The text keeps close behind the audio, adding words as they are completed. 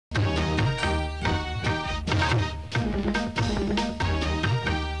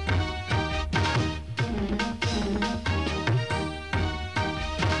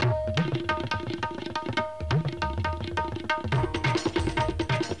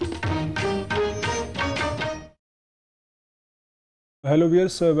Hello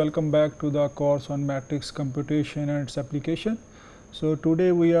viewers, welcome back to the course on matrix computation and its application. So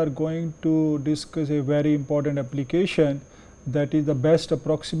today we are going to discuss a very important application, that is the best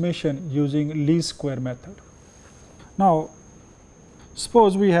approximation using least square method. Now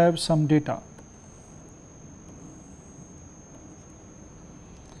suppose we have some data.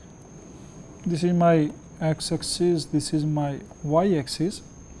 This is my x-axis, this is my y-axis,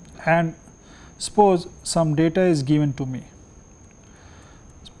 and suppose some data is given to me.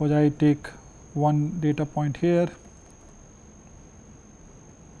 Suppose I take one data point here,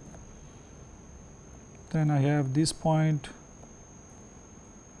 then I have this point,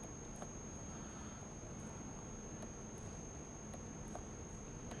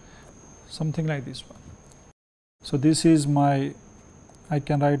 something like this one. So this is my, I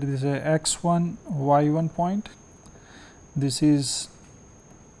can write this as x1 y1 point, this is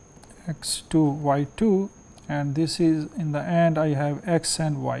x2 y2, and this is in the end I have x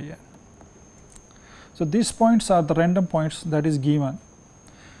and y. So these points are the random points that is given,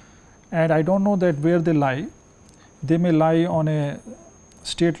 and I don't know that where they lie. They may lie on a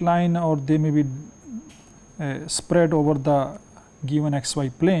straight line, or they may be spread over the given xy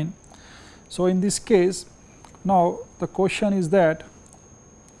plane. So in this case, now the question is that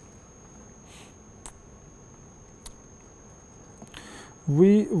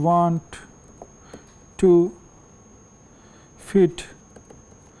we want to fit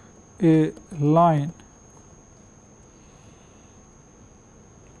a line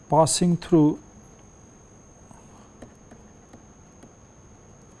passing through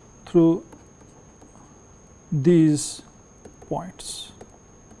these points.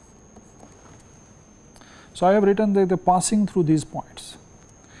 So I have written that the passing through these points.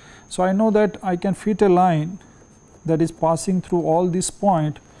 So I know that I can fit a line that is passing through all these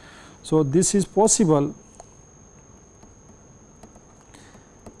points. So this is possible.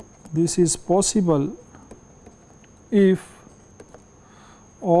 This is possible if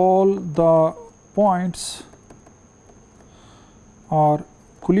all the points are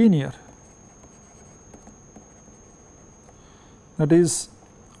collinear, that is,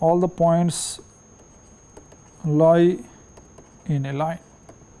 all the points lie in a line.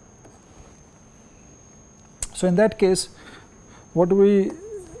 So in that case,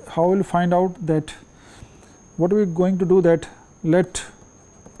 how will find out that, what we are going to do that, let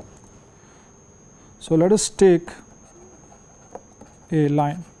us take a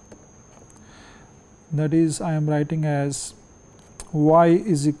line, that is, I am writing as y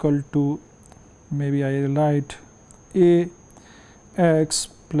is equal to, maybe I will write a x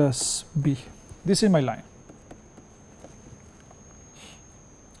plus b. This is my line.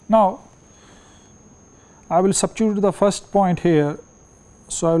 Now I will substitute the first point here.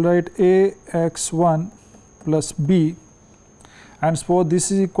 So I will write a x1 plus b, and suppose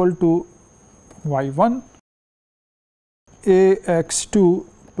this is equal to y1, a x2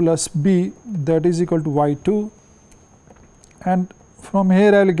 plus b, that is equal to y2, and from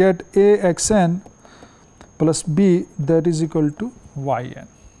here I will get a xn plus b, that is equal to yn.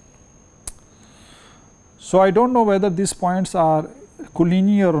 So I don't know whether these points are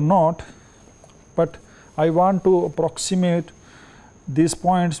collinear or not, but I want to approximate these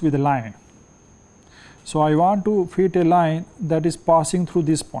points with a line. So I want to fit a line that is passing through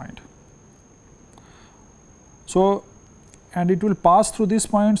this point. So, and it will pass through these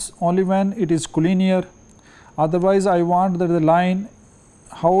points only when it is collinear. Otherwise I want that the line,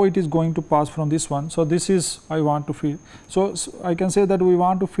 how it is going to pass from this one. So this is I want to fit. So I can say that we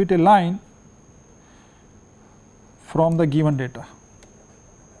want to fit a line from the given data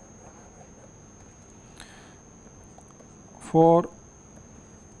for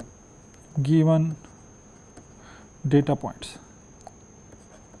given data points.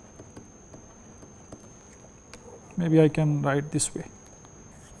 Maybe I can write this way.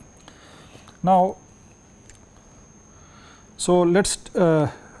 Now, so let's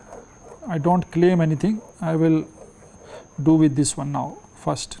I don't claim anything, I will do with this one now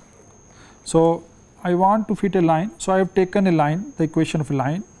first. So I want to fit a line, so I have taken a line, the equation of a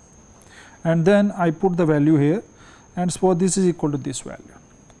line, and then I put the value here, and suppose this is equal to this value.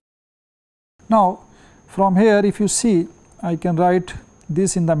 Now from here, if you see, I can write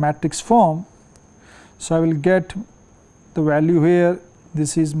this in the matrix form. So I will get the value here,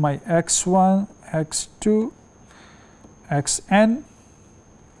 this is my x1, x2, xn,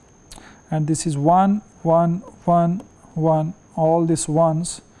 and this is 1, 1, 1, 1, all these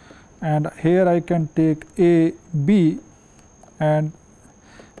ones, and here I can take a, b, and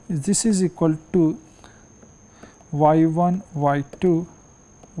this is equal to y1, y2,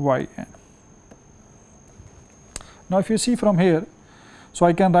 yn. Now if you see from here, So,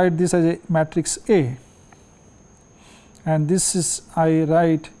 I can write this as a matrix A, and this is I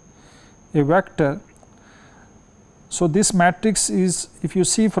write a vector. So, this matrix is, if you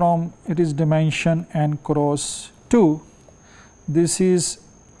see from, it is dimension n cross 2, this is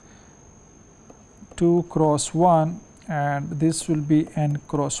 2 cross 1 and this will be n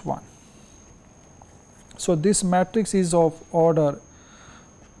cross 1. So, this matrix is of order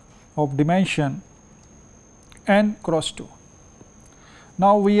of dimension n cross 2.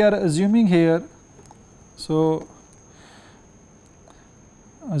 Now, we are assuming here, so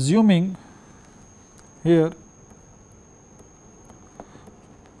assuming here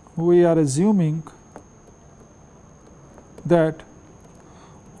we are assuming that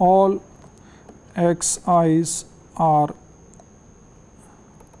all xi's are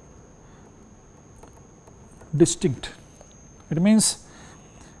distinct. It means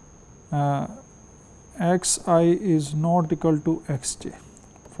xi is not equal to xj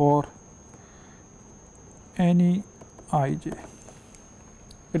for any ij.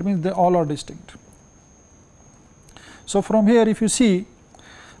 It means they all are distinct. So, from here if you see,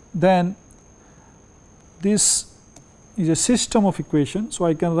 then this is a system of equation. So,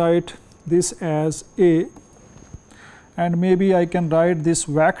 I can write this as A, and maybe I can write this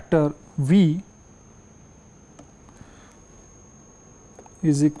vector V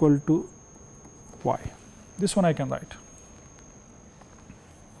is equal to y. This one I can write.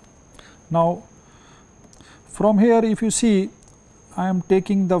 Now, from here if you see, I am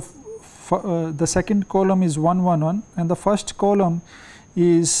taking the second column is 1 1 1 and the first column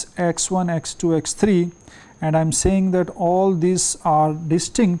is x1 x2 x3, and I am saying that all these are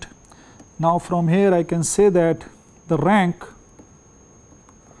distinct. Now, from here I can say that the rank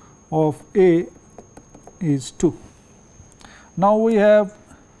of A is 2. Now, we have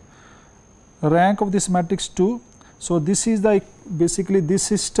rank of this matrix 2. So, this is the basically this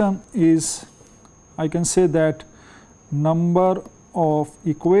system is, I can say that number of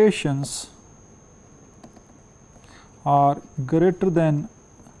equations are greater than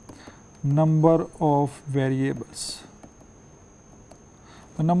number of variables.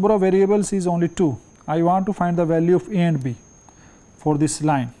 The number of variables is only 2. I want to find the value of A and B for this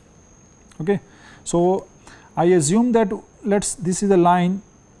line. Okay. So, I assume that this is the line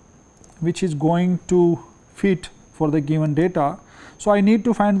which is going to fit for the given data. So, I need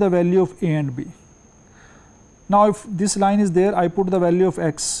to find the value of A and B. Now, if this line is there, I put the value of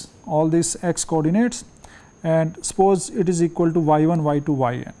x, all these x coordinates, and suppose it is equal to y1,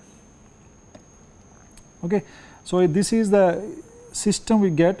 y2, yn. Okay. So, this is the system we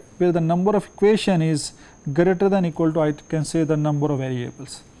get where the number of equation is greater than equal to, I can say, the number of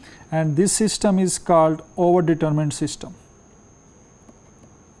variables, and this system is called overdetermined system.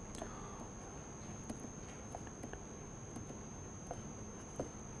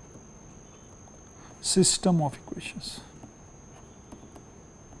 System of equations.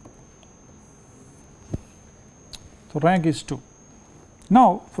 So, rank is 2.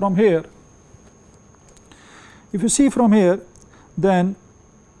 Now, from here, if you see from here, then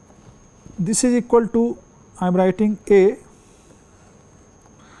this is equal to, I am writing A,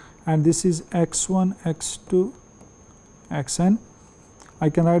 and this is x1, x2, xn. I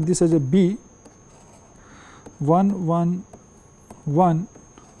can write this as a B, 1, 1, 1,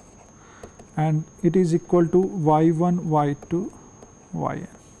 and it is equal to y1, y2, yn.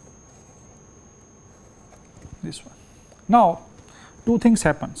 This one. Now, two things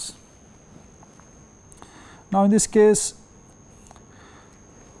happens. Now, in this case,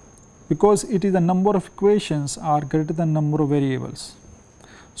 because it is the number of equations are greater than number of variables.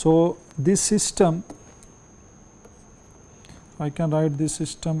 So, this system, I can write this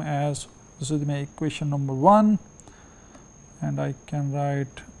system as, this is my equation number 1, and I can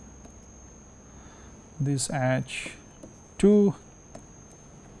write this as 2,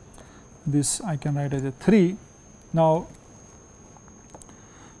 this I can write as a 3. Now,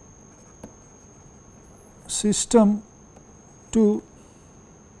 system 2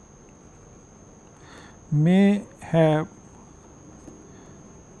 may have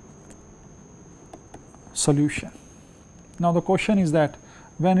solution. Now, the question is that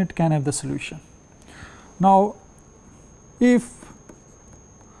when it can have the solution. Now, if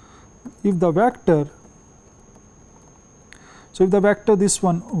the vector, so if the vector this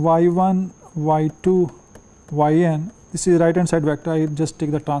one y1, y2, yn, this is right hand side vector, I just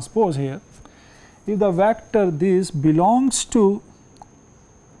take the transpose here. If the vector this belongs to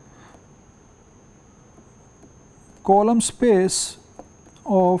column space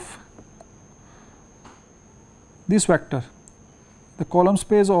of this vector, the column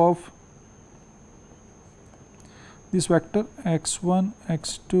space of this vector x1,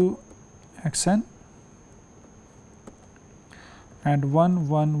 x2, xn and 1,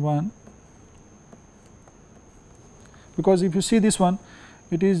 1, 1, because if you see this one,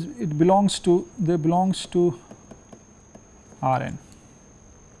 it belongs to Rn.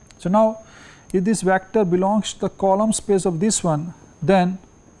 So now if this vector belongs to the column space of this one, then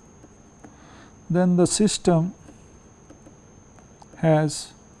the system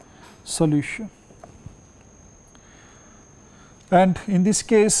has solution. And in this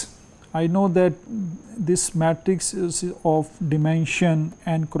case, I know that this matrix is of dimension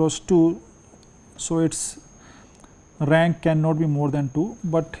n cross 2, so its rank cannot be more than 2,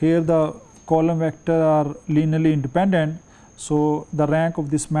 but here the column vector are linearly independent, so the rank of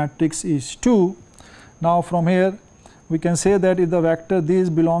this matrix is 2. Now from here we can say that if the vector this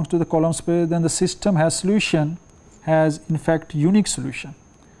belongs to the column space, then the system has solution, has in fact unique solution.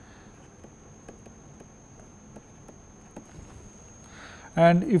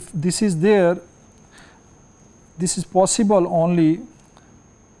 And if this is there, this is possible only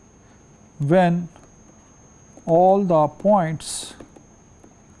when all the points,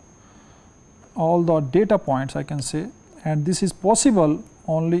 all the data points I can say, and this is possible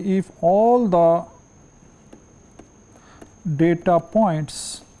only if all the data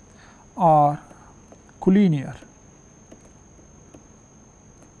points are collinear.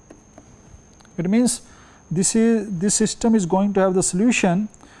 It means this system is going to have the solution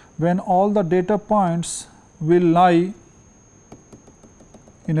when all the data points will lie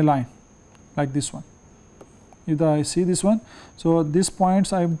in a line like this one. If I see this one, so these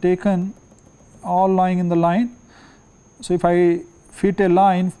points I have taken all lying in the line. So if I fit a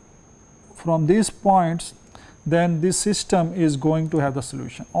line from these points, then this system is going to have the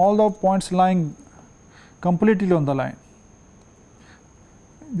solution. All the points lying completely on the line,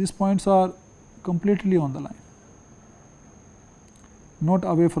 these points are completely on the line, not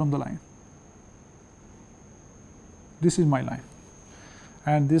away from the line. This is my line,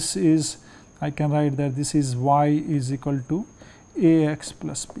 and this is, I can write that this is y is equal to ax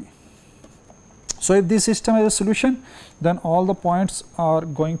plus b. So if this system has a solution, then all the points are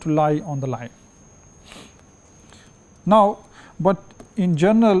going to lie on the line. Now, but in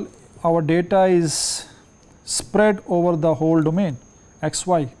general our data is spread over the whole domain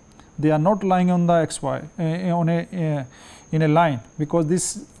xy. They are not lying on the xy in a line, because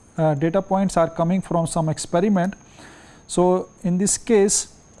these data points are coming from some experiment. So in this case,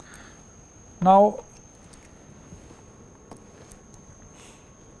 now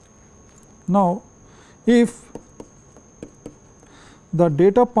if the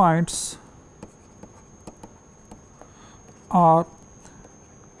data points are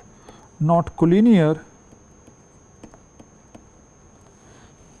not collinear,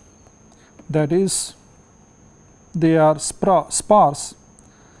 that is they are sparse,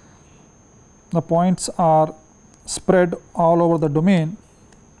 the points are spread all over the domain,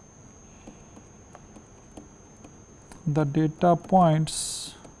 the data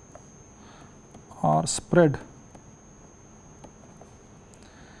points are spread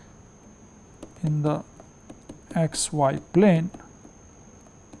in the xy plane.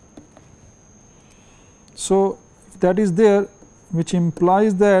 So if that is there, which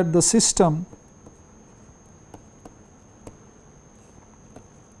implies that the system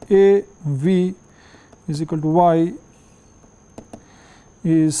a v is equal to y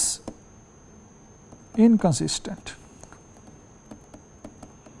is inconsistent.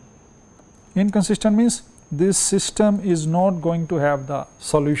 Inconsistent means this system is not going to have the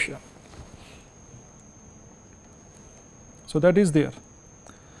solution. So that is there.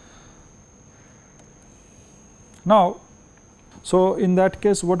 Now, so in that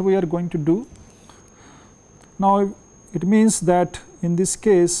case what we are going to do? Now it means that in this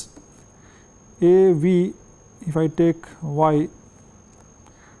case a v, if I take y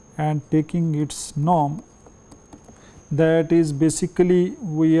and taking its norm, that is basically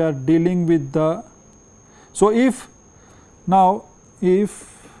we are dealing with the, so if now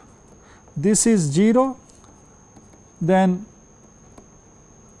if this is 0, then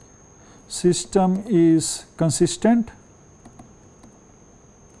system is consistent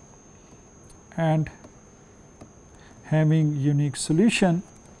and having unique solution.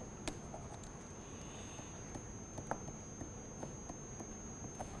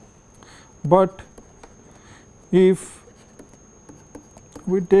 But if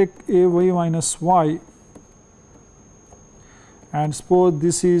we take a y minus y and suppose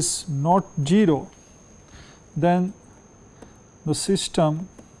this is not 0, then the system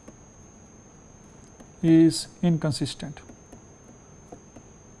is inconsistent.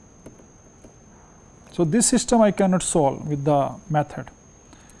 So, this system I cannot solve with the method.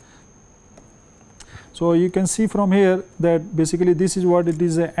 So, you can see from here that basically this is what it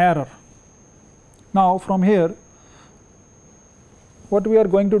is, a error. Now, from here what we are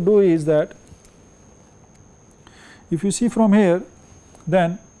going to do is that if you see from here,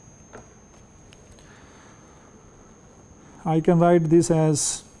 then I can write this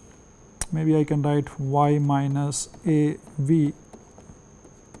as, maybe I can write y minus a v.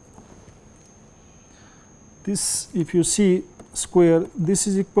 This, if you see square, this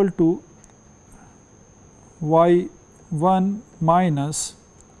is equal to y1 minus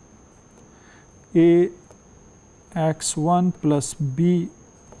a x1 plus b,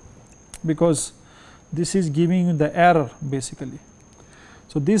 because this is giving you the error basically.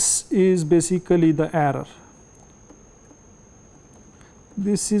 So, this is basically the error.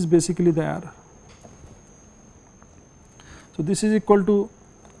 This is basically the error. So, this is equal to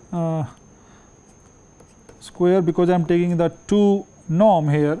square, because I am taking the 2 norm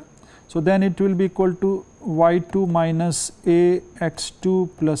here. So, then it will be equal to y2 minus a x2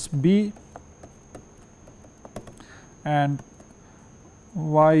 plus b and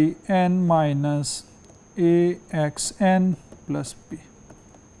yn minus a xn plus b.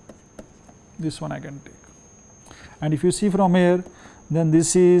 This one I can take. And if you see from here, then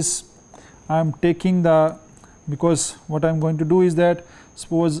this is, I am taking the, because what I am going to do is that,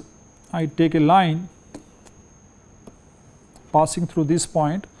 suppose I take a line passing through this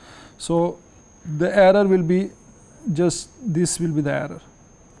point. So, the error will be just, this will be the error,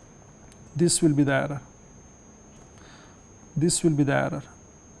 this will be the error, this will be the error,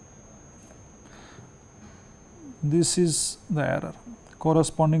 this is the error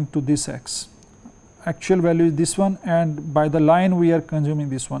corresponding to this x. Actual value is this one, and by the line we are consuming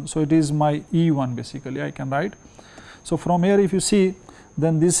this one. So, it is my E1 basically I can write. So, from here if you see,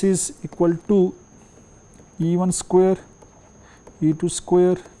 then this is equal to E1 square, E2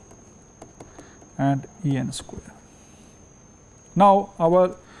 square and En square. Now,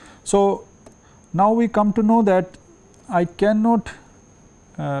 so now we come to know that I cannot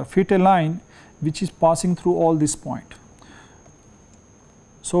fit a line which is passing through all this point.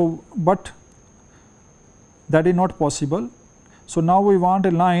 So, but that is not possible. So, now we want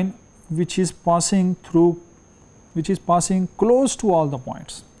a line which is passing through, which is passing close to all the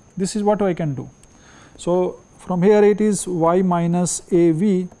points. This is what I can do. So, from here it is y minus a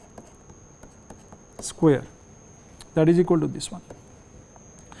v square, that is equal to this one.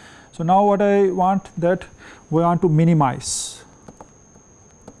 So, now what I want, that we want to minimize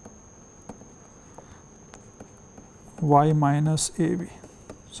y minus a v.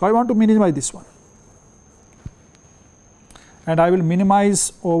 So, I want to minimize this one, and I will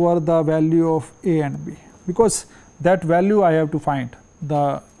minimize over the value of a and b, because that value I have to find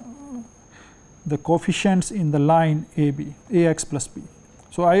the coefficients in the line AB, ax plus b.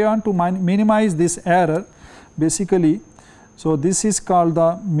 So, I want to minimize this error basically. So, this is called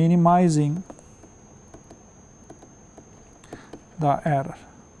the minimizing the error.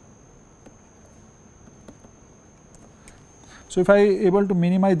 So, if I able to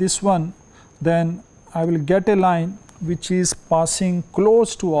minimize this one, then I will get a line which is passing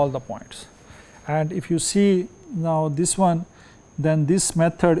close to all the points. And if you see now this one, then this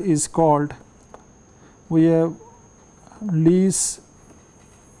method is called, we have least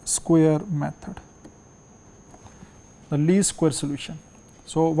square method, the least square solution.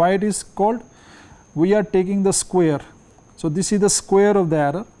 So, why it is called? We are taking the square. So, this is the square of the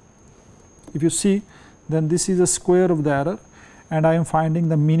error. If you see, then this is the square of the error, and I am finding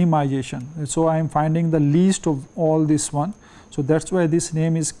the minimization. So, I am finding the least of all this one. So, that is why this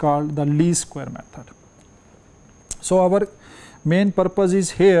name is called the least square method. So, our main purpose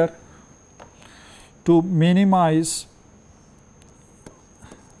is here to minimize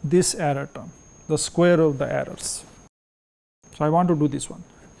this error term, the square of the errors. So, I want to do this one.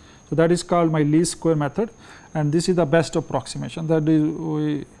 So, that is called my least square method, and this is the best approximation that is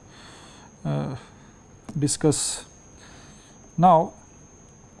we discuss now.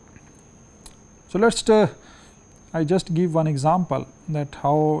 So, let us I just give one example that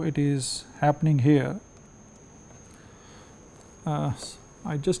how it is happening here.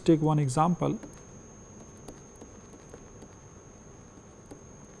 I just take one example.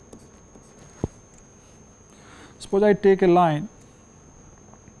 Suppose I take a line,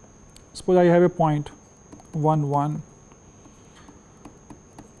 suppose I have a point 1 1,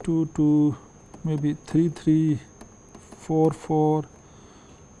 2 2, maybe 3 3, 4 4,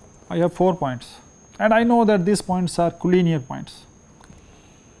 I have 4 points, and I know that these points are collinear points.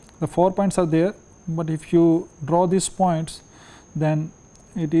 The 4 points are there, but if you draw these points, then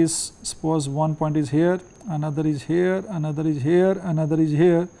it is, suppose one point is here, another is here, another is here, another is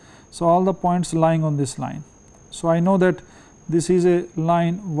here. So, all the points lying on this line. So, I know that this is a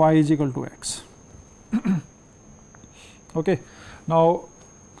line y is equal to x. Okay. Now,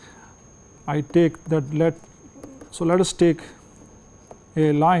 I take that let us take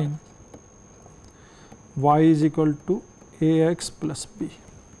a line y is equal to ax plus b.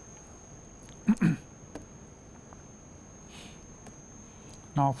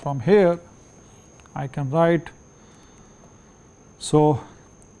 Now, from here I can write, so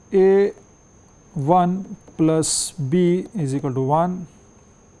a1 plus b is equal to 1,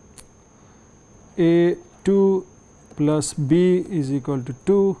 a2 plus b is equal to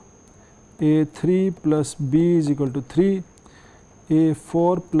 2, a3 plus b is equal to 3,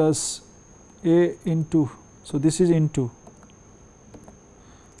 a4 plus a into, so this is into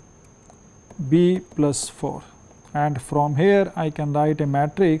b plus 4, and from here I can write a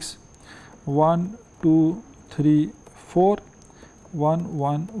matrix 1 2 3 4 1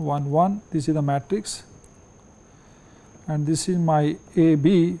 1 1 1. This is the matrix, and this is my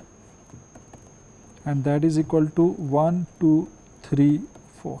AB, and that is equal to 1 2 3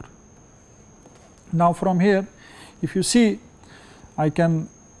 4. Now, from here if you see, I can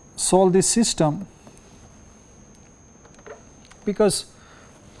solve this system, because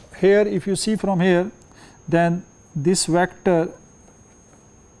here if you see from here, then this vector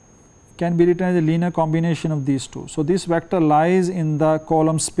can be written as a linear combination of these two. So, this vector lies in the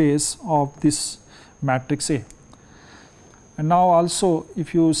column space of this matrix A. And now, also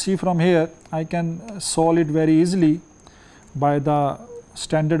if you see from here, I can solve it very easily by the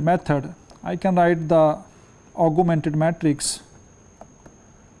standard method. I can write the augmented matrix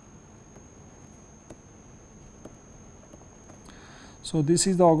So, this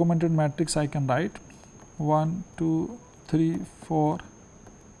is the augmented matrix I can write 1 2 3 4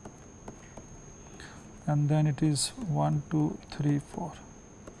 and then it is 1 2 3 4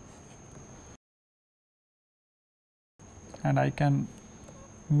 and I can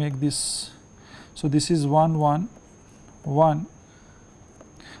make this. So, this is 1 1 1.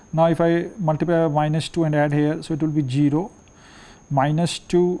 Now, if I multiply by -2 and add here, so it will be 0,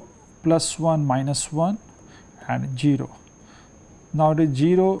 -2 plus 1 minus 1 and 0. Now, it is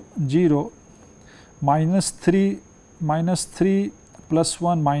 0 0 -3 plus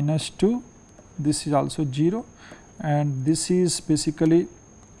 1 minus 2, this is also 0 and this is basically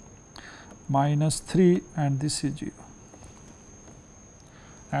 -3 and this is 0.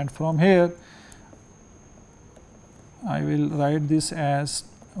 And from here I will write this as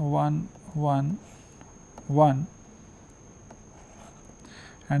 1 1 1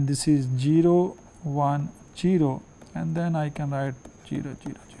 and this is 0 1 0 and then I can write 0 0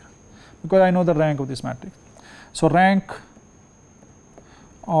 0 because I know the rank of this matrix. So, rank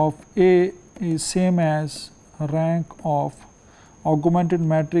of A is same as rank of augmented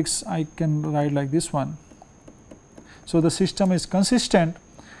matrix. I can write like this one. So, the system is consistent,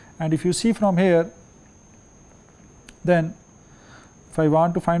 and if you see from here, then if I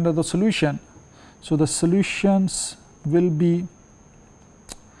want to find out the solution, so the solutions will be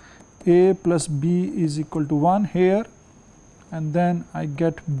A plus B is equal to 1 here and then I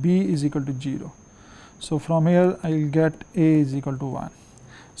get B is equal to 0. So, from here I will get A is equal to 1.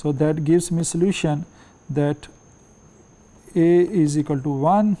 So, that gives me solution that A is equal to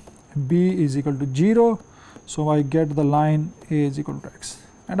 1, B is equal to 0. So, I get the line A is equal to x,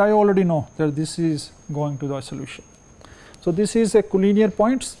 and I already know that this is going to the solution. So, this is a collinear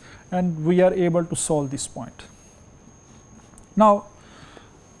points and we are able to solve this point. Now,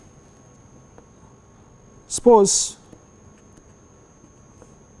 suppose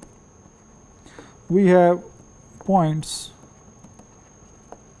we have points,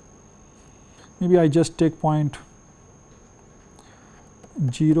 maybe I just take point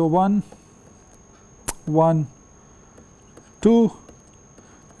 0 1 1 2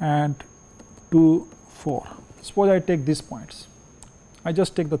 and 2 4. Suppose I take these points, I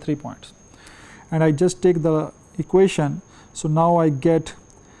just take the 3 points and I just take the equation. So, now I get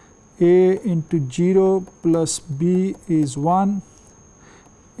A into 0 plus B is 1,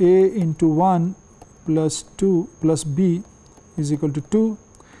 A into 1 plus 2 plus B is equal to 2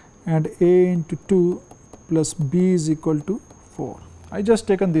 and A into 2 plus B is equal to 4. I just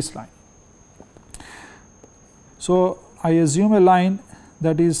taken this line. So, I assume a line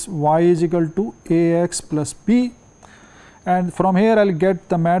that is y is equal to Ax plus B, and from here I will get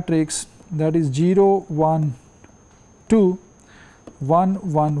the matrix that is 0 1 2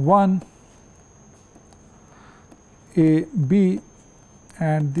 1 1 1 A B,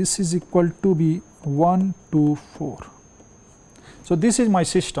 and this is equal to be 1 2 4. So, this is my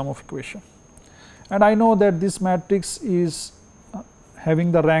system of equation, and I know that this matrix is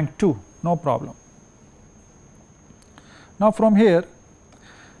having the rank 2, no problem. Now, from here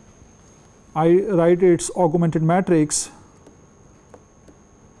I write its augmented matrix.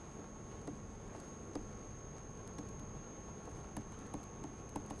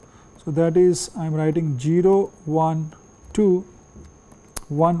 So, that is I am writing 0, 1, 2,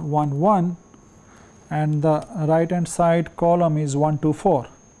 1, 1, 1, and the right hand side column is 1, 2, 4,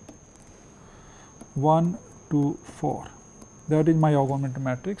 1, 2, 4. That is my augmented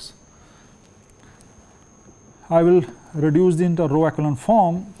matrix. I will reduce it into row echelon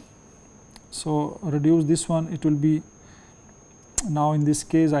form. So, reduce this one, it will be, now in this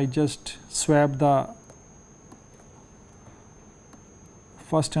case I just swap the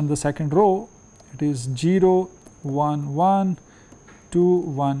first and the second row. It is 0, 1, 1, 2,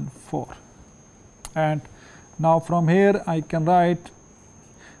 1, 4, and now from here I can write,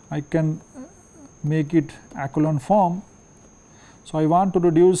 I can make it echelon form. So, I want to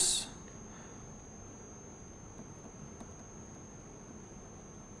reduce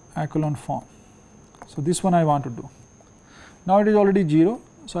echelon form. So, this one I want to do. Now, it is already 0.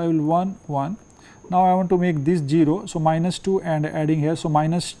 So, I will 1, 1. Now, I want to make this 0. So, minus 2 and adding here. So,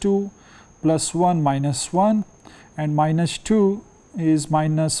 minus 2 plus 1 minus 1, and minus 2 is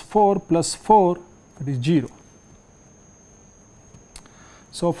minus 4 plus 4, that is 0.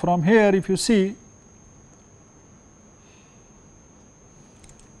 So, from here if you see,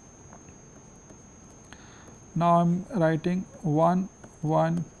 now I am writing 1,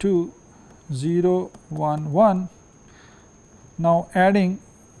 1, 2, 0, 1, 1. Now, adding,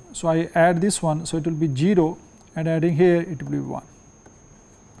 so I add this one, so it will be 0, and adding here it will be 1.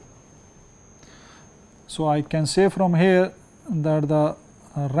 So, I can say from here that the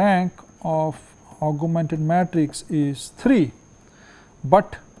rank of augmented matrix is 3,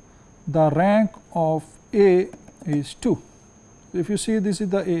 but the rank of A is 2. If you see, this is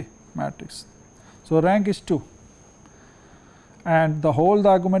the A matrix. So, rank is 2, and the whole the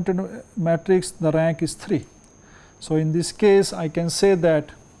augmented matrix, the rank is 3. So, in this case I can say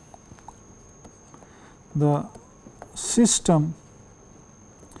that the system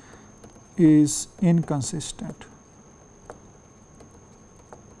is inconsistent.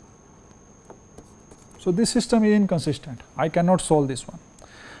 So, this system is inconsistent, I cannot solve this one.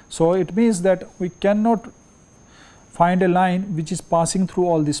 So, it means that we cannot find a line which is passing through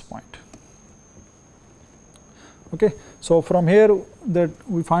all this point. Okay. So, from here that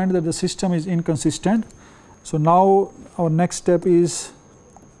we find that the system is inconsistent. So, now our next step is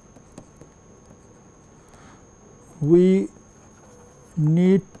we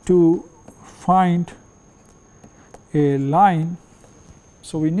need to find a line.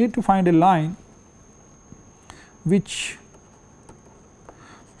 So, we need to find a line which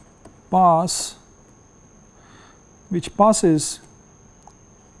passes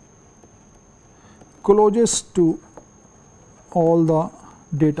closest to all the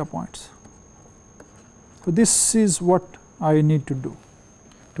data points. So, this is what I need to do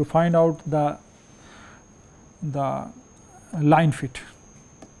to find out the line fit.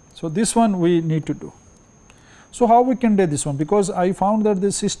 So, this one we need to do. So, how we can do this one, because I found that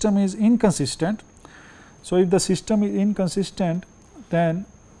the system is inconsistent. So, if the system is inconsistent, then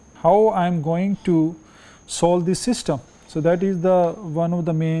how I am going to solve this system. So, that is the one of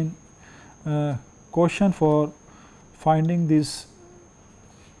the main question for finding this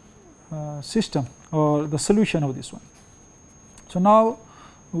system or the solution of this one. So, now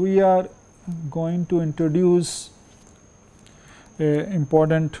we are going to introduce a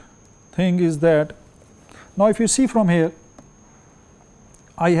important thing is that now if you see from here,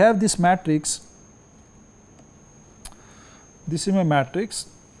 I have this matrix, this is my matrix.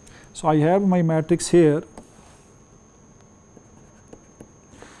 So, I have my matrix here.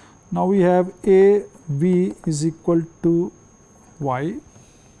 Now, we have A V is equal to y,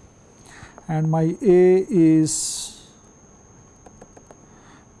 and my A is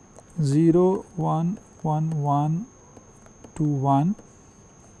 0, 1, 1, 1, 2, 1,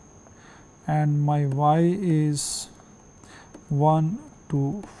 and my y is 1,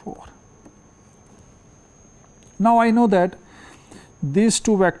 2, 4. Now, I know that these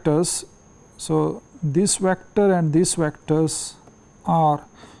two vectors, so this vector and these vectors are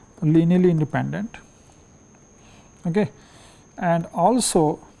linearly independent, okay, and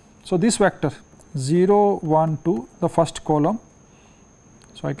also so this vector 0, 1, 2, the first column.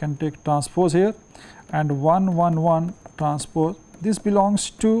 So, I can take transpose here, and 1, 1, 1 transpose, this belongs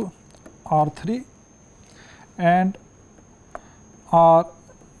to R3 and are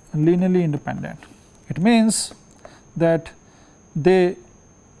linearly independent. It means that they,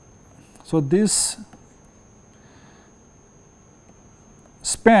 so this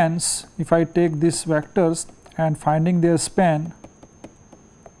spans, if I take these vectors and finding their span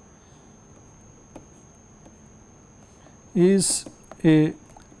is a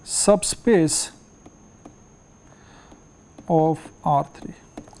subspace of R3.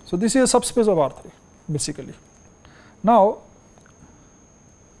 So, this is a subspace of R3 basically. Now,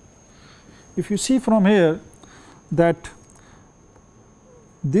 if you see from here that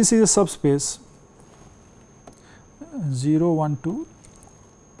this is a subspace 0, 1, 2,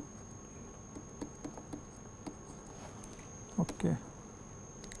 okay,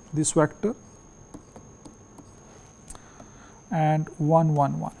 this vector and 1,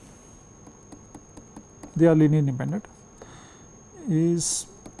 1, 1, they are linear independent, is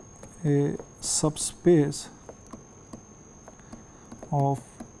a subspace of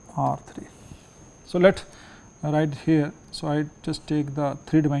R3. So, let write here. So, I just take the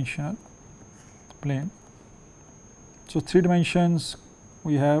 3-dimensional plane. So, 3 dimensions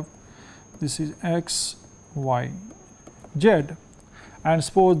we have, this is x, y, z, and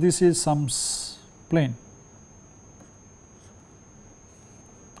suppose this is some plane.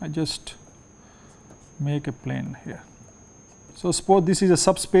 I just make a plane here. So, suppose this is a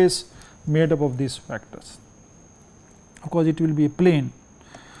subspace made up of these vectors, because it will be a plane.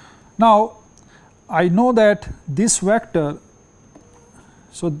 Now, I know that this vector,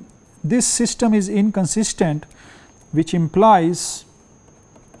 so this system is inconsistent, which implies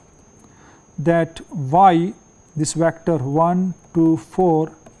that y, this vector 1, 2,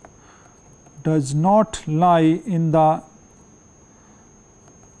 4 does not lie in the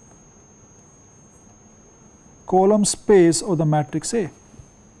column space of the matrix A.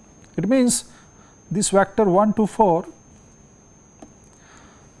 It means this vector 1, 2, 4.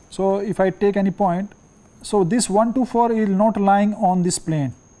 So, if I take any point, so this 1, 2, 4 is not lying on this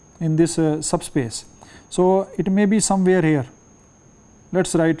plane in this subspace. So, it may be somewhere here. Let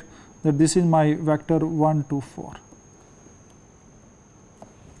us write that this is my vector 1, 2, 4,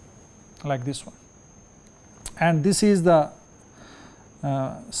 like this one, and this is the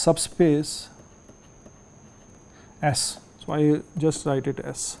subspace S. So, I just write it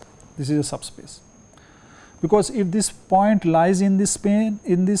S. This is a subspace, because if this point lies in this plane,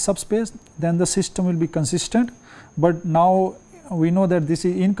 in this subspace, then the system will be consistent, but now we know that this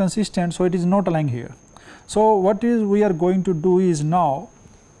is inconsistent. So, it is not lying here. So, what is we are going to do is, now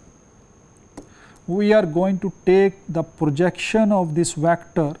we are going to take the projection of this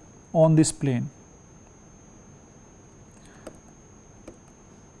vector on this plane.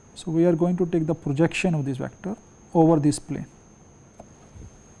 So, we are going to take the projection of this vector over this plane,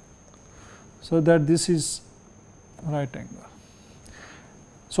 so that this is right angle.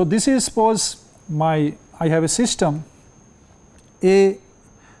 So, this is, suppose my, I have a system A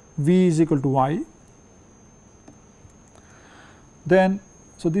v is equal to y, then,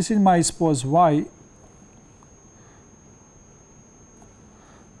 so this is my, suppose y.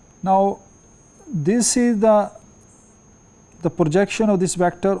 Now, this is the projection of this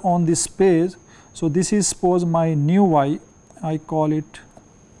vector on this space. So, this is, suppose my new y, I call it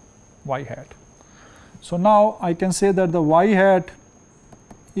y hat. So, now I can say that the y hat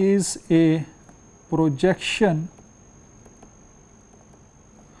is a projection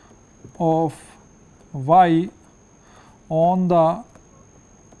of y on the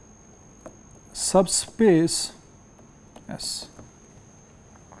subspace S.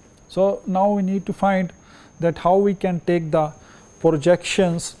 So, now we need to find that how we can take the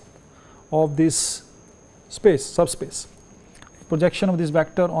projections of this space, subspace, projection of this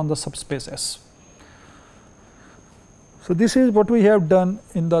vector on the subspace S. So, this is what we have done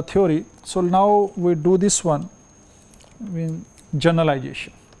in the theory. So, now we do this one in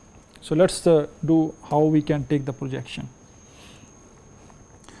generalization. So, let us do how we can take the projection.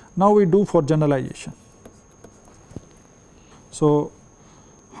 Now, we do for generalization. So,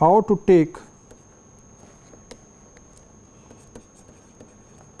 how to take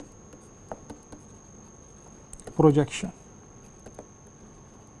projection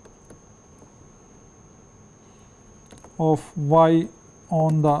of y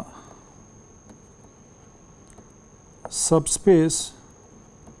on the subspace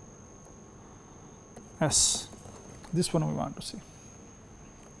S. This one we want to see.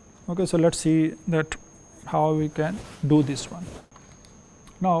 Okay, so let us see that how we can do this one.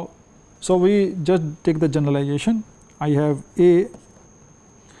 Now, so we just take the generalization. I have A,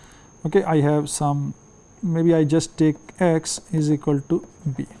 okay, I have some, maybe I just take x is equal to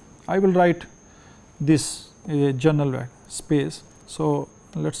b. I will write this general space. So,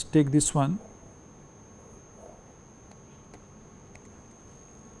 let us take this one.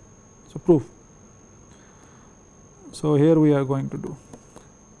 So, proof. So, here we are going to do.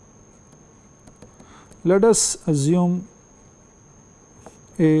 Let us assume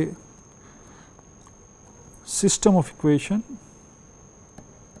a system of equation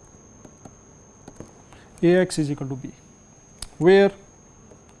Ax is equal to b, where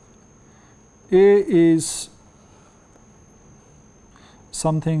A is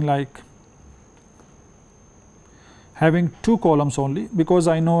something like having 2 columns only, because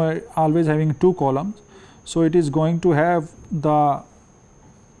I know I always having 2 columns. So, it is going to have the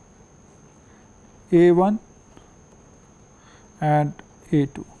A1 and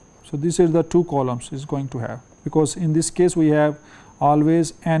A2. So, this is the 2 columns is going to have, because in this case we have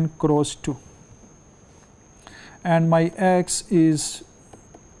always n cross 2, and my x is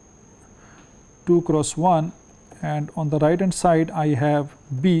 2 cross 1, and on the right hand side I have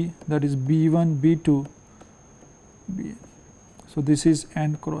b, that is b1, b2, bn. So, this is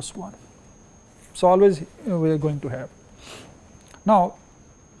n cross 1. So, always we are going to have. Now,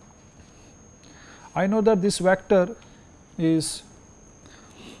 I know that this vector is,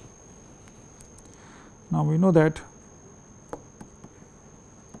 now we know that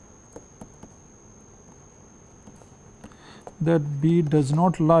B does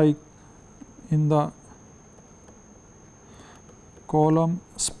not lie in the column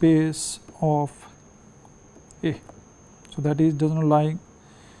space of A. So, that is does not lie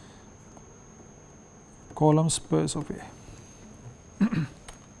column space of A.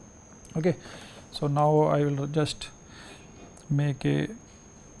 Okay. So, now I will just make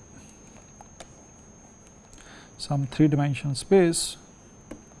some 3-dimensional space,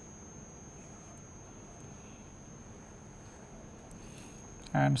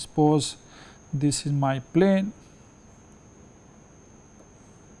 and suppose this is my plane,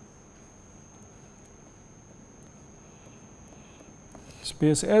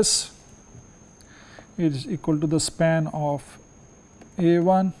 space S is equal to the span of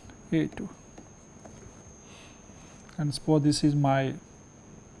A1, A2, and suppose this is my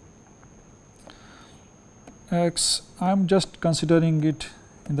x. I am just considering it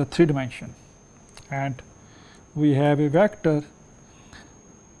in the 3 dimension, and we have a vector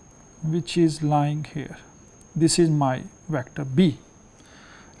which is lying here. This is my vector b,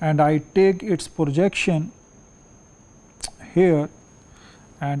 and I take its projection here,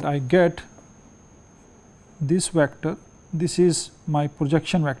 and I get this vector. This is my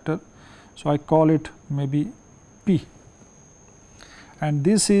projection vector. So, I call it maybe p, and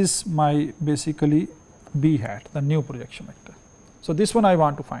this is my basically b hat, the new projection vector. So, this one I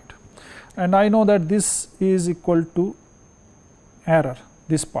want to find, and I know that this is equal to error,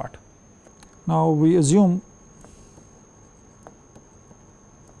 this part. Now, we assume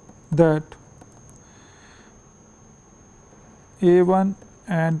that A1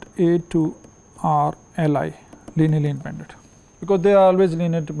 and A2 are Li, linearly independent, because they are always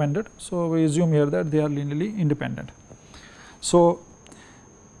linearly independent. So, we assume here that they are linearly independent. So,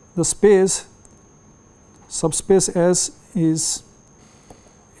 the space subspace S is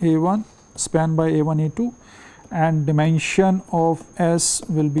A1 spanned by A1, A2, and dimension of S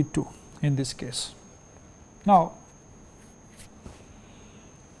will be 2 in this case. Now,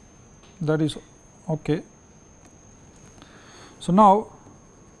 that is okay. So, now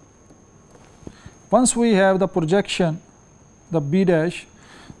once we have the projection, the b dash,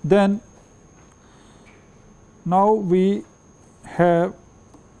 then now we have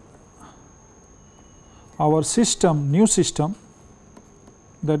our system, new system,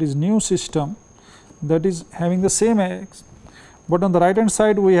 that is new system, that is having the same x, but on the right hand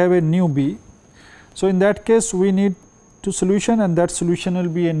side we have a new b. So, in that case we need to solution, and that solution will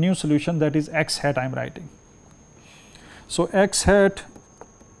be a new solution, that is x hat I am writing. So, x hat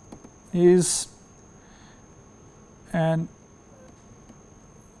is a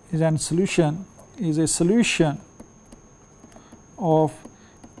solution of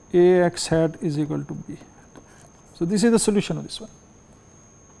A x hat is equal to b. So, this is the solution of this one.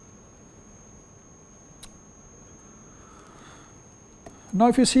 Now,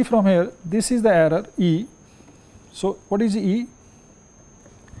 if you see from here, this is the error E. So, what is E?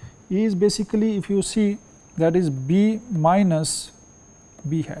 E is basically, if you see, that is b minus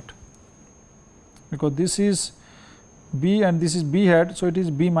b hat, because this is b and this is b hat. So, it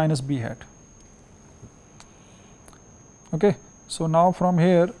is b minus b hat. Okay. So, now from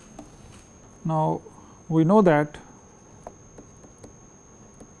here, now we know that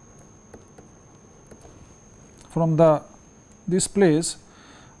from this place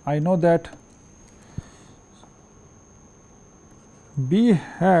I know that b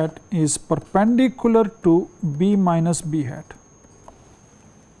hat is perpendicular to b minus b hat.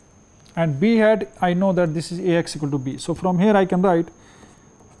 and b hat I know that this is Ax equal to b. So, from here I can write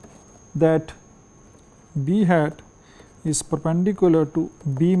that b hat is perpendicular to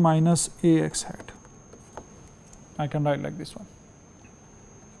b minus Ax hat. I can write like this one.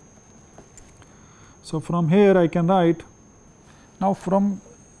 So, from here I can write, now from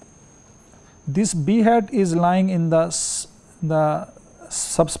this b hat is lying in the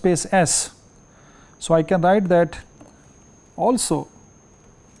subspace S. So, I can write that also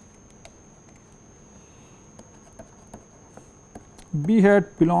b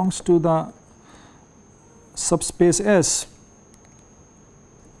hat belongs to the subspace S,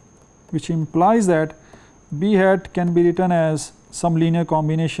 which implies that b hat can be written as some linear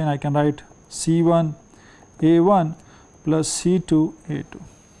combination. I can write C1 A1 plus C2 A2.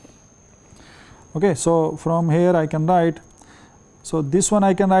 Okay, so from here I can write, so this one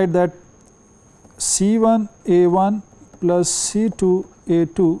I can write that C1 A1 plus C2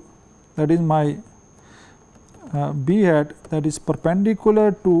 A2, that is my b hat, that is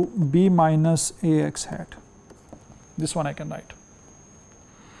perpendicular to b minus Ax hat. This one I can write.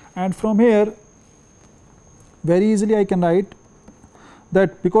 And from here very easily I can write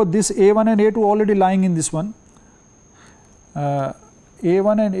that because this A1 and A2 already lying in this one,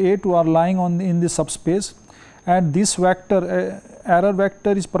 A1 and A2 are lying in this subspace, and this vector error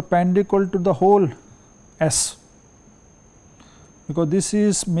vector is perpendicular to the whole S, because this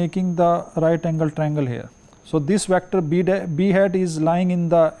is making the right angle triangle here. So, this vector b hat is lying in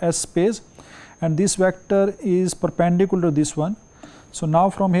the S space, and this vector is perpendicular to this one. So, now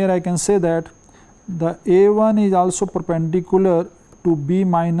from here I can say that the A1 is also perpendicular to b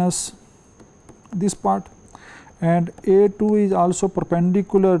minus this part, and A2 is also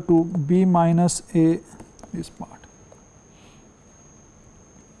perpendicular to b minus A this part.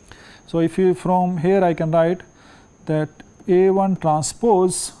 So, if you from here I can write that A1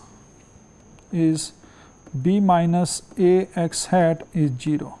 transpose is b minus Ax hat is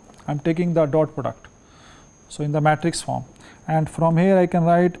 0. I am taking the dot product, so in the matrix form, and from here I can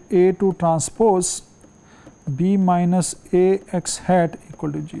write A2 transpose b minus Ax hat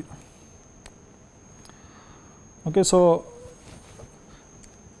equal to 0. Okay, so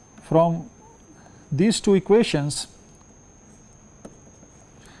from these two equations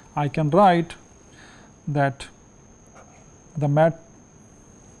I can write that the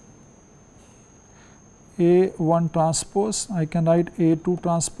A1 transpose, I can write A2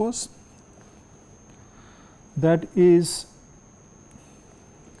 transpose, that is,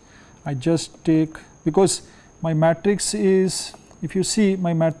 I just take, because my matrix is, if you see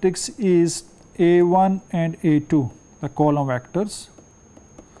my matrix is A1 and A2, the column vectors.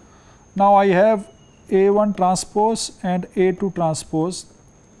 Now, I have A1 transpose and A2 transpose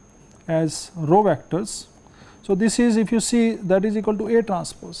as row vectors. So, this is, if you see, that is equal to A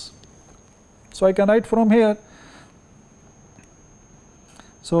transpose. So, I can write from here.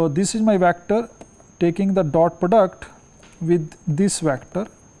 So, this is my vector taking the dot product with this vector,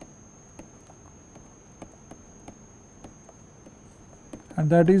 and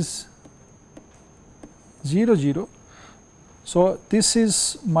that is 0 0. So, this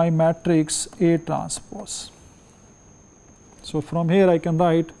is my matrix A transpose. So, from here I can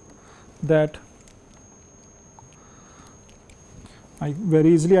write that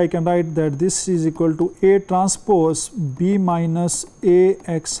very easily I can write that this is equal to A transpose b minus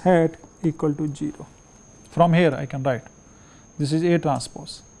Ax hat equal to 0. From here I can write this is A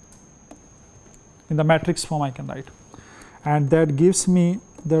transpose, in the matrix form I can write, and that gives me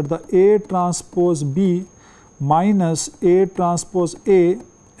that the A transpose b minus A transpose A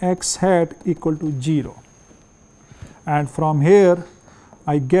x hat equal to 0, and from here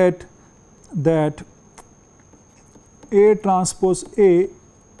I get that A transpose A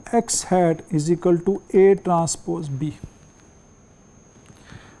x hat is equal to A transpose b,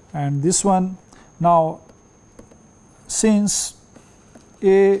 and this one now, since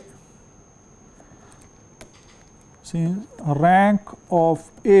rank of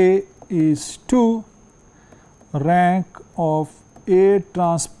A is 2, rank of A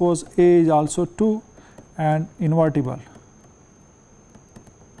transpose A is also 2 and invertible.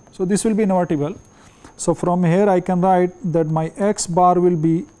 So, this will be invertible. So, from here I can write that my x bar will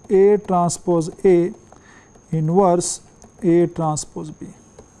be A transpose A inverse A transpose B.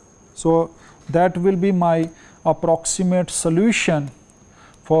 So, that will be my approximate solution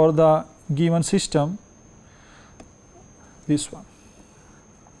for the given system, this one.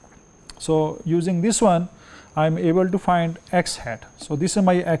 So, using this one I am able to find x hat. So, this is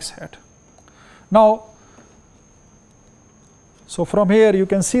my x hat. Now, so from here you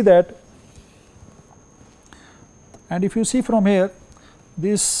can see that, and if you see from here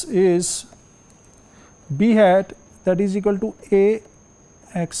this is B hat, that is equal to A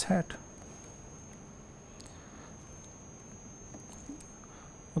x hat.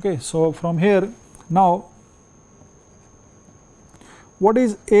 Okay, so from here now what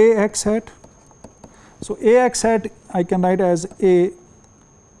is A x hat? So A x hat I can write as A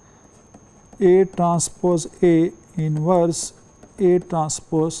transpose A inverse A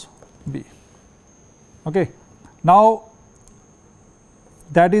transpose B. Okay. Now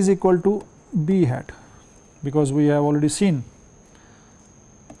that is equal to B hat, because we have already seen.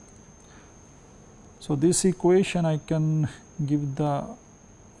 So this equation I can give the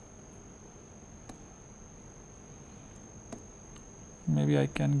maybe I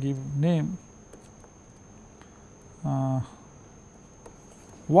can give name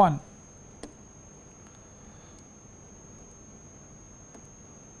 1.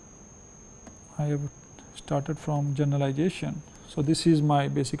 I have started from generalization. So this is my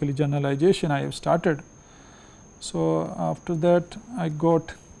basically generalization I have started. So after that I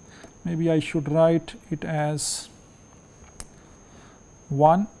got, maybe I should write it as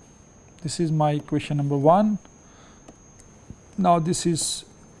 1. This is my equation number 1. Now this is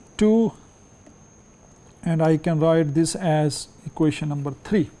 2, and I can write this as equation number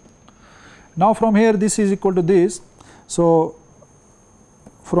 3. Now from here this is equal to this. So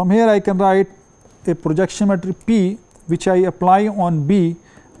from here I can write a projection matrix P, which I apply on B,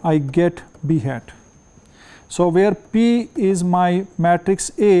 I get B hat. So where P is my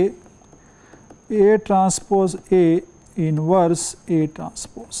matrix A transpose A inverse A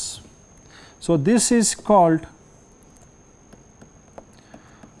transpose. So this is called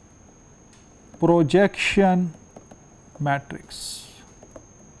projection matrix.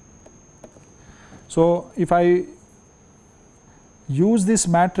 So if I use this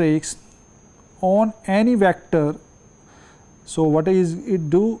matrix on any vector, so what is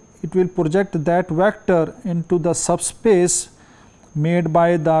it do? It will project that vector into the subspace made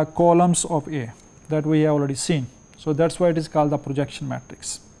by the columns of A, that we have already seen. So that's why it is called the projection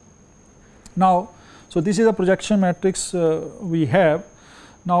matrix. Now, so this is a projection matrix we have.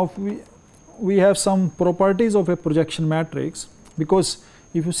 Now we have some properties of a projection matrix, because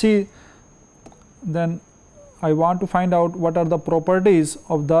if you see, then I want to find out what are the properties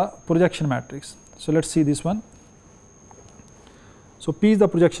of the projection matrix. So let's see this one. So P is the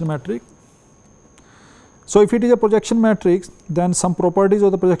projection matrix. So if it is a projection matrix, then some properties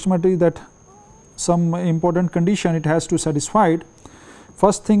of the projection matrix, that some important condition it has to satisfy.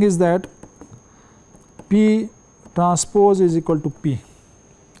 First thing is that P transpose is equal to P,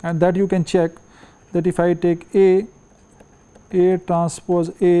 and that you can check that if I take A transpose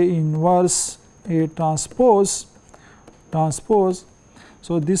A inverse A transpose,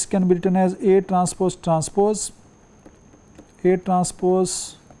 so this can be written as A transpose transpose, A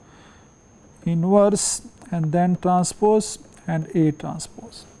transpose inverse, and then transpose and A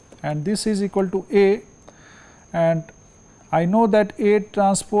transpose, and this is equal to A, and I know that A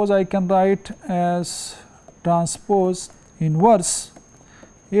transpose I can write as transpose inverse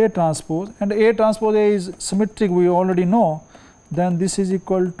A transpose, and A transpose A is symmetric, we already know. Then this is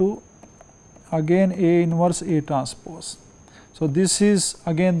equal to again A inverse A transpose. So this is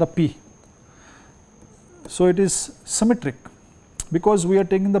again the P. So it is symmetric, because we are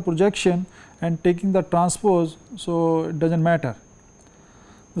taking the projection and taking the transpose, so it does not matter.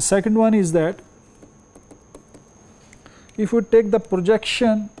 The second one is that if you take the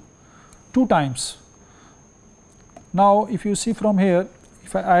projection 2 times, now if you see from here,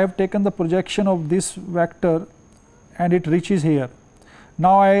 if I have taken the projection of this vector and it reaches here,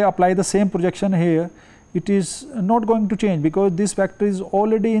 now I apply the same projection here, it is not going to change, because this vector is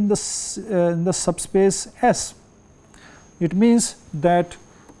already in the subspace S. It means that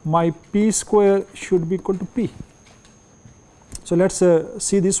my P square should be equal to P. So let us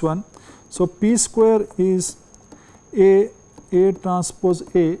see this one. So P square is A transpose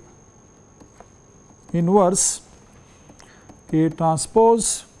A inverse A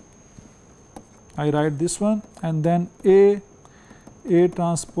transpose, I write this one, and then A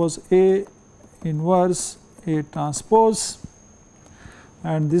transpose A inverse A transpose,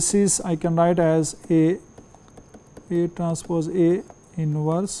 and this is I can write as A transpose A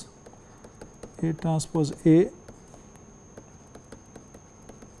inverse A transpose A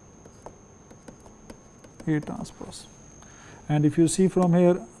transpose. And if you see from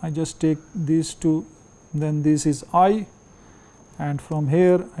here, I just take these two, then this is I, and from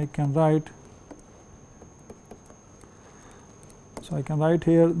here I can write, so I can write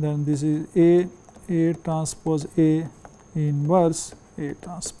here, then this is A transpose A inverse A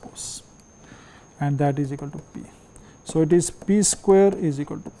transpose, and that is equal to P. So, it is p square is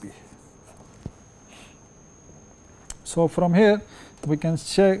equal to p. So, from here we can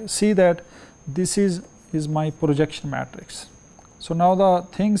see that this is my projection matrix. So, now the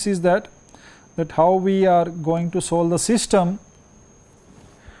things is that how we are going to solve the system.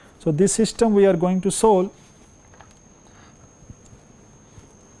 So, this system we are going to solve.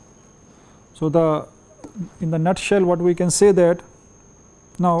 So, in the nutshell what we can say that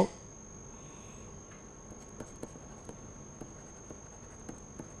now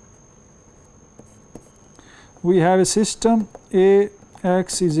we have a system A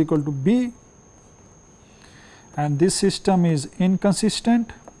x is equal to b, and this system is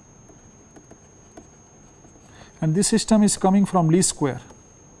inconsistent, and this system is coming from least square.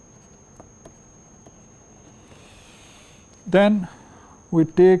 Then we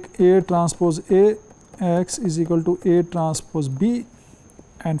take A transpose A x is equal to A transpose b,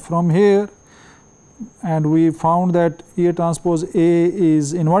 and from here, and we found that A transpose A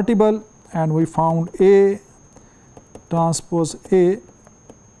is invertible, and we found A transpose A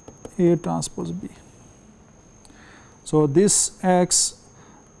transpose b. So, this x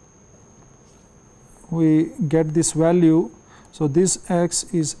we get this value. So, this x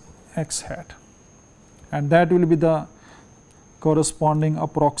is x hat, and that will be the corresponding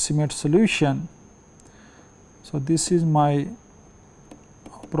approximate solution. So, this is my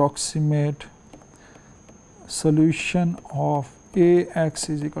approximate solution of A x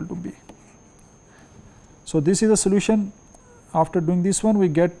is equal to b. So, this is the solution. After doing this one, we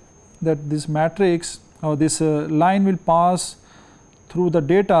get that this matrix or this line will pass through the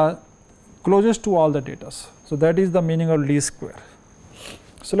data closest to all the data. So, that is the meaning of least square.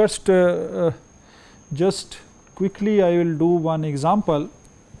 So, let us just quickly I will do one example.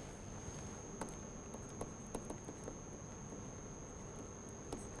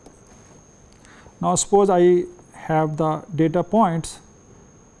 Now, suppose I have the data points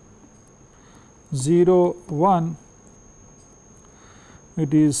 0 1,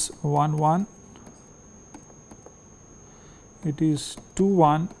 it is 1 1, it is 2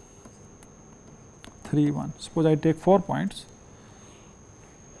 1, 3 1. Suppose I take 4 points,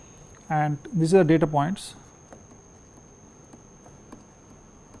 and these are data points.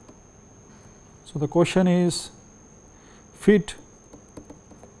 So, the question is fit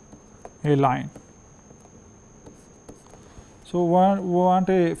a line. So, we want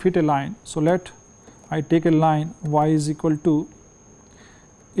a fit a line. So, let I take a line y is equal to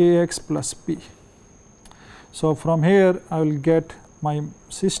a x plus p. So, from here I will get my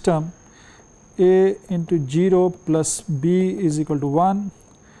system a into 0 plus b is equal to 1,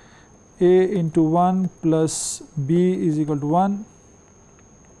 a into 1 plus b is equal to 1,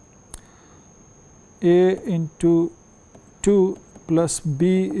 a into 2 plus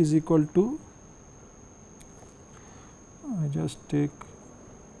b is equal to, I just take,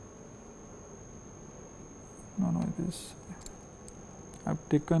 no it is, I have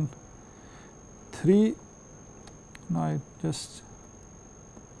taken 3, now I just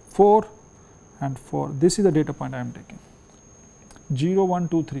 4 and 4, this is the data point I am taking 0 1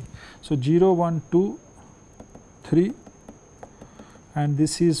 2 3. So, 0 1 2 3, and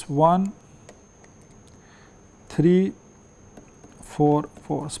this is 1 3 4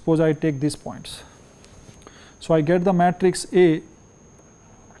 4. Suppose I take these points. So, I get the matrix A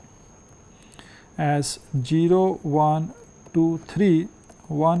as 0 1 2 3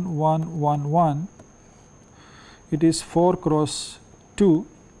 1 1 1 1, it is 4 cross 2,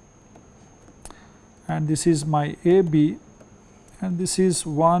 and this is my A B, and this is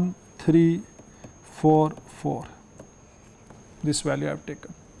 1 3 4 4, this value I have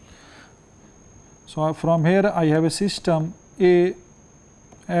taken. So, from here I have a system A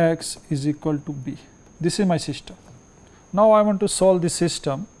x is equal to b. This is my system. Now, I want to solve this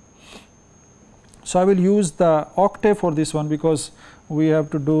system. So, I will use the octave for this one, because we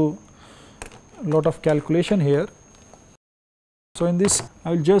have to do a lot of calculation here. So, in this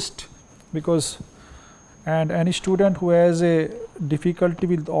I will just, because and any student who has a difficulty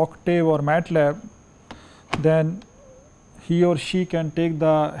with octave or MATLAB, then he or she can take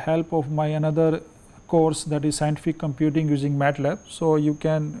the help of my another course, that is scientific computing using MATLAB. So, you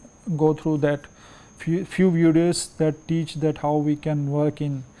can go through that few videos that teach that how we can work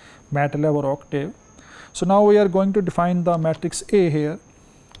in MATLAB or octave. So, now we are going to define the matrix A here.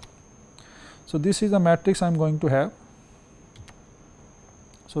 So, this is the matrix I am going to have.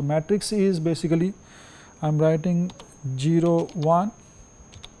 So, matrix is basically I am writing 0 1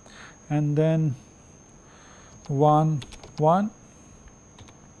 and then 1 1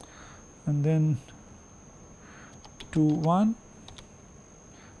 and then 2 1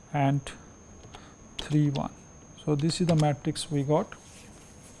 and 3 1. So, this is the matrix we got.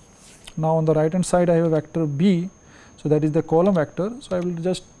 Now, on the right hand side I have a vector B. So, that is the column vector. So, I will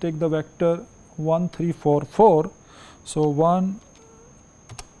just take the vector 1 3 4 4. So, 1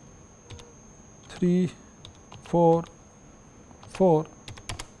 3 4 4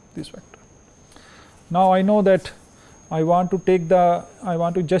 this vector. Now, I know that I want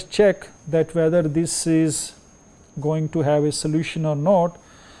to just check that whether this is going to have a solution or not.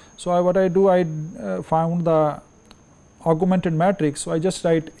 So, what I do, I found the augmented matrix. So, I just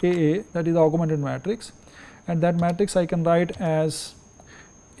write AA, that is the augmented matrix, and that matrix I can write as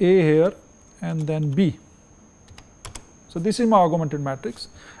A here and then B. So, this is my augmented matrix,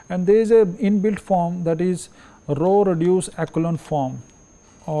 and there is a inbuilt form, that is row reduced echelon form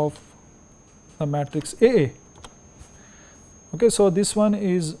of the matrix AA. Okay, so, this one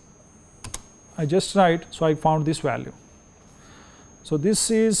is I just write. So, I found this value. So,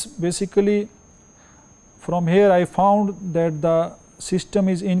 this is basically, from here I found that the system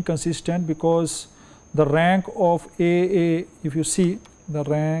is inconsistent because the rank of AA, if you see the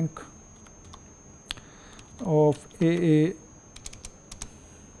rank of AA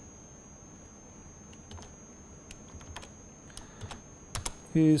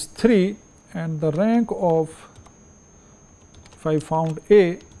is 3 and the rank of, if I found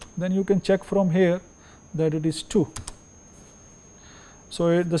A, then you can check from here that it is 2.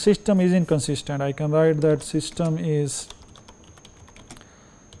 So, the system is inconsistent. I can write that system is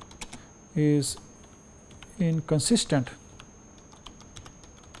inconsistent.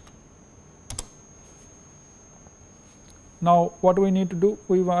 Now, what we need to do?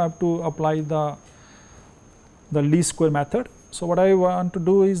 We have to apply the least square method. So, what I want to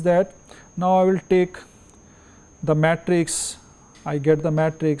do is that now I will take the matrix. I get the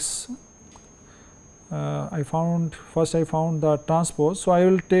matrix. I found the transpose. So, I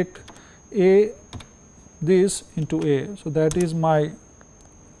will take A this into A. So, that is my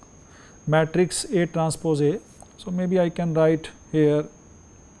matrix A transpose A. So, maybe I can write here,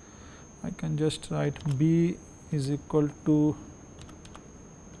 I can just write B is equal to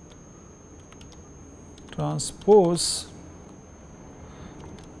transpose,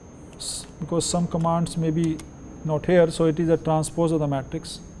 because some commands may be not here. So, it is a transpose of the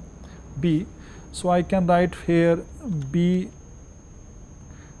matrix B. So, I can write here B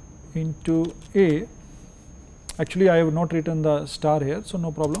into A. Actually, I have not written the star here. So,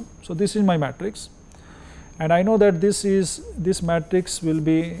 no problem. So, this is my matrix, and I know that this matrix will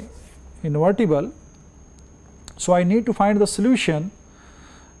be invertible. So, I need to find the solution.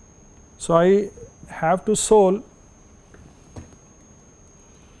 So, I have to solve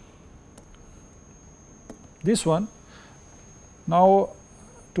this one. Now,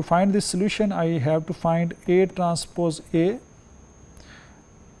 to find this solution, I have to find A transpose A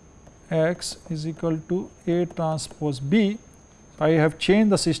x is equal to A transpose B. I have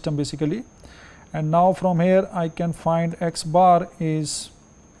changed the system basically, and now from here I can find x bar is,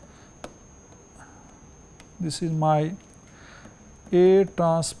 this is my A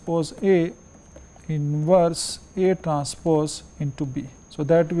transpose A inverse A transpose into B. So,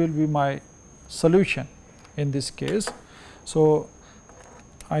 that will be my solution in this case. So,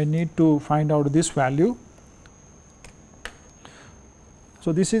 I need to find out this value.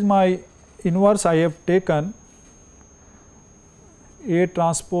 So, this is my inverse. I have taken A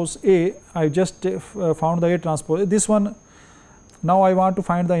transpose A. I just found the A transpose. This one, now I want to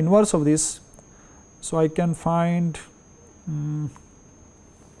find the inverse of this. So, I can find,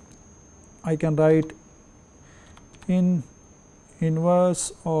 I can write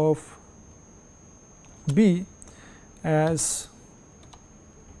inverse of B as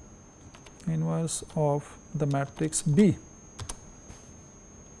inverse of the matrix B.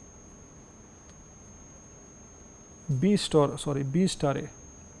 B star A,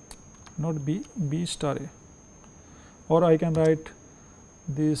 not B, B star A, or I can write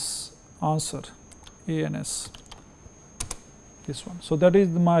this answer ANS, this one. So, that is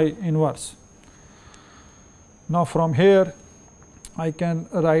my inverse. Now, from here I can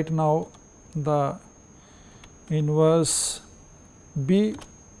write now the inverse B,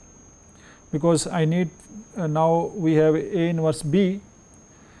 because I need now we have A inverse B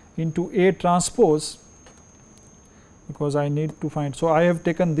into A transpose, because I need to find. So, I have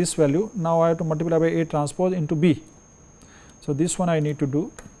taken this value. Now, I have to multiply by A transpose into B. So, this one I need to do.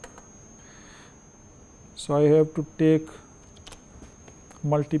 So, I have to take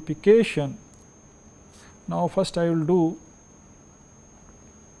multiplication. Now, first I will do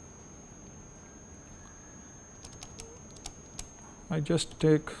I just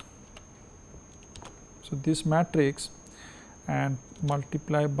take this matrix and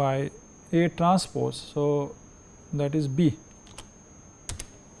multiply by A transpose. So, that is B.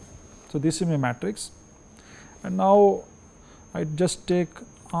 So, this is my matrix, and now I just take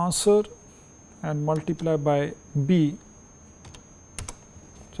answer and multiply by B.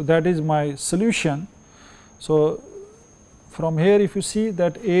 So, that is my solution. So, from here if you see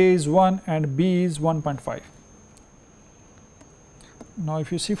that A is 1 and B is 1.5. Now,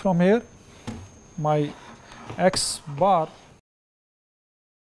 if you see from here, my x bar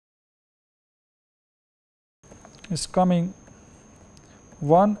is coming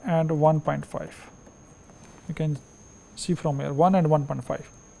 1 and 1.5. You can see from here 1 and 1.5.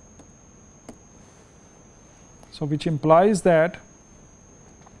 So, which implies that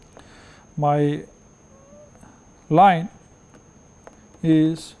my line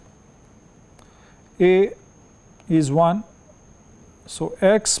is A is 1. So,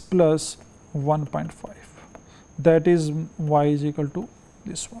 x plus 1.5, that is y is equal to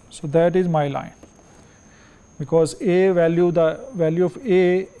this one. So, that is my line, because A value, the value of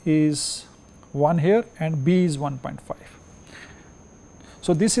A is 1 here and B is 1.5.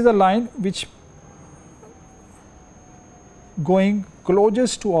 So, this is a line which going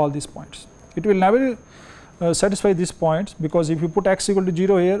closest to all these points. It will never satisfy these points, because if you put x equal to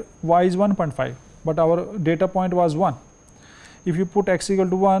 0 here, y is 1.5, but our data point was 1. If you put x equal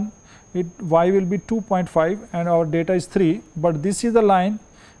to 1, y will be 2.5 and our data is 3, but this is the line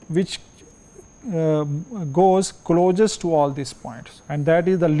which goes closest to all these points, and that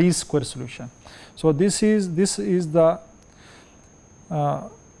is the least square solution. So, this is the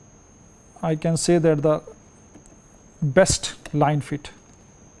I can say that the best line fit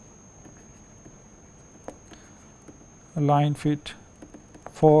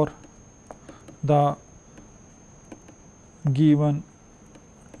for the given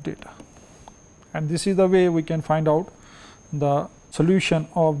data, and this is the way we can find out the solution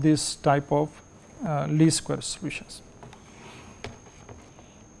of this type of least square solutions.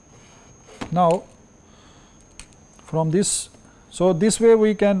 Now, from this, so this way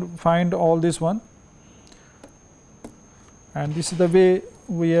we can find all this one, and this is the way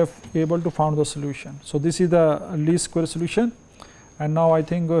we have able to find the solution. So, this is the least square solution, and now I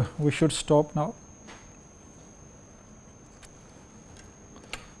think we should stop now.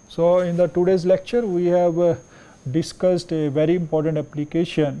 So, in the today's lecture we have discussed a very important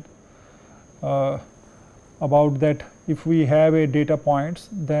application about that if we have a data points,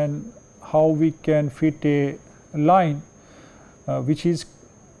 then how we can fit a line which is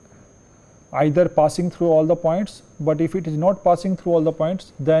either passing through all the points, but if it is not passing through all the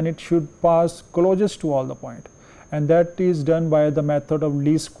points, then it should pass closest to all the point, and that is done by the method of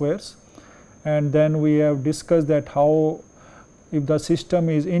least squares. And then we have discussed that how, if the system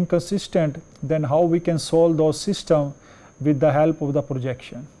is inconsistent, then how we can solve those system with the help of the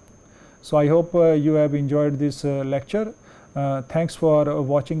projection. So, I hope you have enjoyed this lecture. Thanks for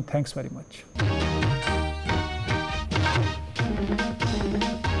watching. Thanks very much.